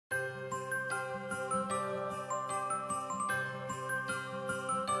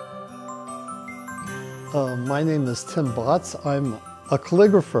My name is Tim Botts. I'm a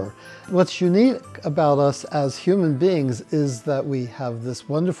calligrapher. What's unique about us as human beings is that we have this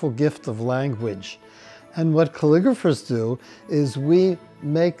wonderful gift of language. And what calligraphers do is we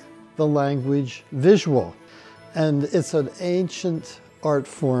make the language visual. And it's an ancient art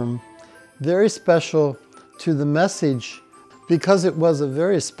form, very special to the message, because it was a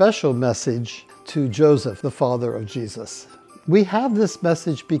very special message to Joseph, the father of Jesus. We have this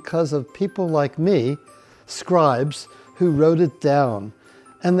message because of people like me, scribes, who wrote it down,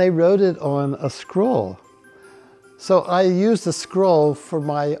 and they wrote it on a scroll. So I used a scroll for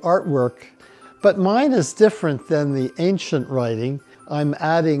my artwork, but mine is different than the ancient writing. I'm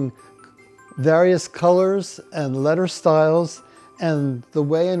adding various colors and letter styles and the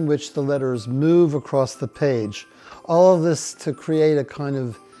way in which the letters move across the page. All of this to create a kind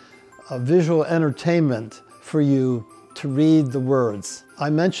of a visual entertainment for you to read the words. I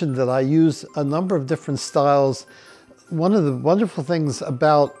mentioned that I use a number of different styles. One of the wonderful things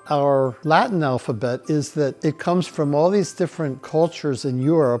about our Latin alphabet is that it comes from all these different cultures in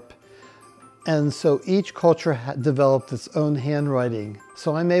Europe, and so each culture developed its own handwriting.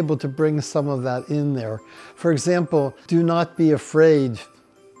 So I'm able to bring some of that in there. For example, "Do not be afraid"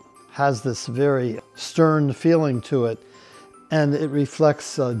 has this very stern feeling to it, and it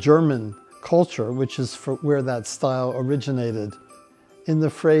reflects German culture, which is where that style originated. In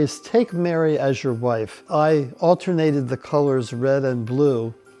the phrase, "Take Mary as your wife," I alternated the colors red and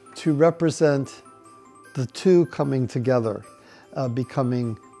blue to represent the two coming together,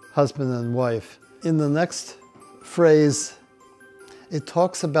 becoming husband and wife. In the next phrase, it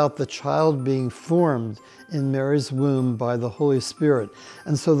talks about the child being formed in Mary's womb by the Holy Spirit.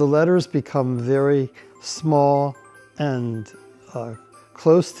 And so the letters become very small and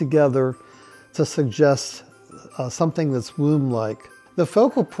close together to suggest something that's womb-like. The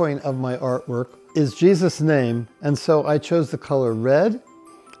focal point of my artwork is Jesus' name, and so I chose the color red,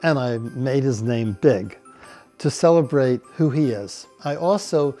 and I made his name big to celebrate who he is. I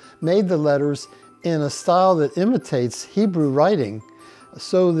also made the letters in a style that imitates Hebrew writing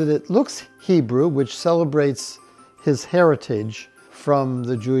so that it looks Hebrew, which celebrates his heritage from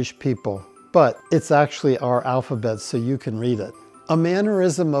the Jewish people. But it's actually our alphabet, so you can read it. A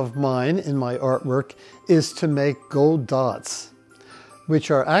mannerism of mine in my artwork is to make gold dots,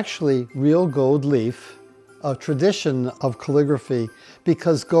 which are actually real gold leaf, a tradition of calligraphy,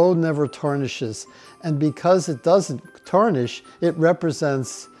 because gold never tarnishes. And because it doesn't tarnish, it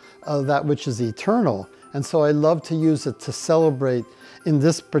represents that which is eternal. And so I love to use it to celebrate, in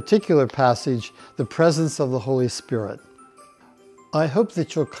this particular passage, the presence of the Holy Spirit. I hope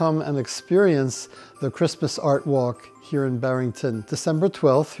that you'll come and experience the Christmas Art Walk here in Barrington, December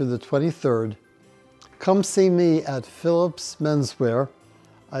 12th through the 23rd. Come see me at Phillips Menswear.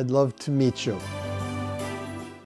 I'd love to meet you.